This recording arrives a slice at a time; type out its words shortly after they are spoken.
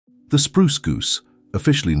The Spruce Goose,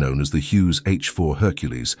 officially known as the Hughes H-4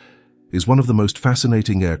 Hercules, is one of the most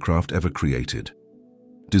fascinating aircraft ever created.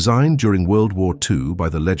 Designed during World War II by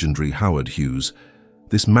the legendary Howard Hughes,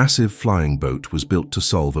 this massive flying boat was built to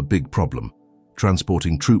solve a big problem,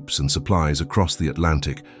 transporting troops and supplies across the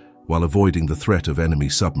Atlantic while avoiding the threat of enemy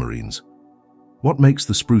submarines. What makes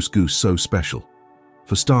the Spruce Goose so special?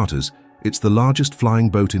 For starters, it's the largest flying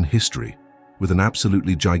boat in history, with an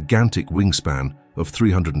absolutely gigantic wingspan of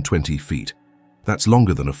 320 feet. That's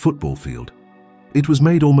longer than a football field. It was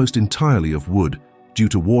made almost entirely of wood due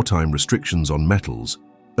to wartime restrictions on metals,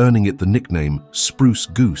 earning it the nickname Spruce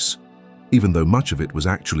Goose, even though much of it was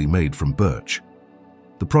actually made from birch.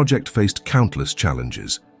 The project faced countless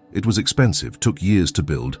challenges. It was expensive, took years to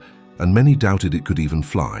build, and many doubted it could even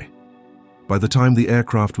fly. By the time the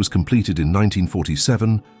aircraft was completed in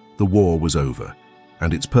 1947, the war was over,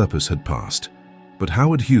 and its purpose had passed. But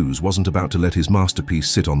Howard Hughes wasn't about to let his masterpiece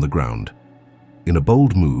sit on the ground. In a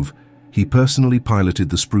bold move, he personally piloted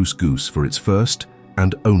the Spruce Goose for its first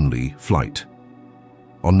and only flight.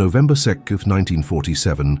 On November 2,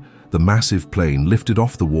 1947, the massive plane lifted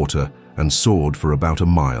off the water and soared for about a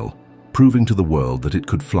mile, proving to the world that it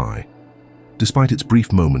could fly. Despite its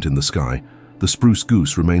brief moment in the sky, the Spruce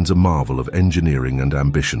Goose remains a marvel of engineering and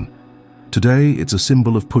ambition. Today, it's a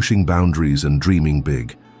symbol of pushing boundaries and dreaming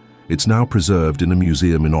big. It's now preserved in a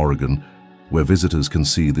museum in Oregon, where visitors can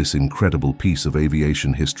see this incredible piece of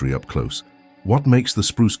aviation history up close. What makes the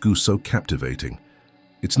Spruce Goose so captivating?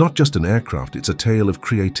 It's not just an aircraft, it's a tale of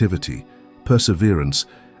creativity, perseverance,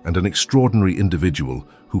 and an extraordinary individual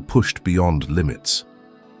who pushed beyond limits.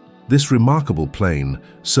 This remarkable plane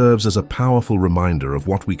serves as a powerful reminder of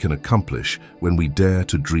what we can accomplish when we dare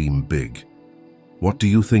to dream big. What do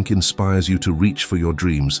you think inspires you to reach for your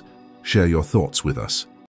dreams? Share your thoughts with us.